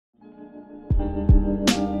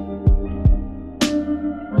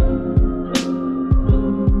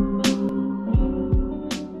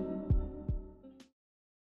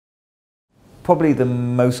Probably the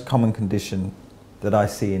most common condition that I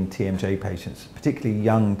see in TMJ patients, particularly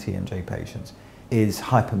young TMJ patients, is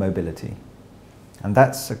hypermobility. And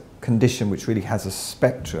that's a condition which really has a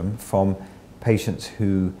spectrum from patients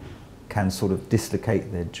who can sort of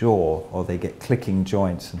dislocate their jaw, or they get clicking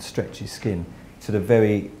joints and stretchy skin, to the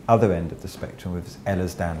very other end of the spectrum with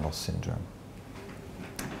Ehlers-Danlos syndrome.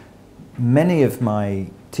 Many of my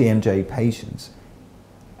TMJ patients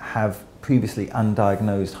have previously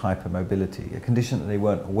undiagnosed hypermobility, a condition that they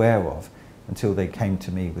weren't aware of until they came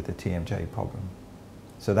to me with a TMJ problem.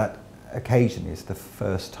 So that occasionally is the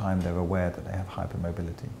first time they're aware that they have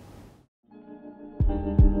hypermobility.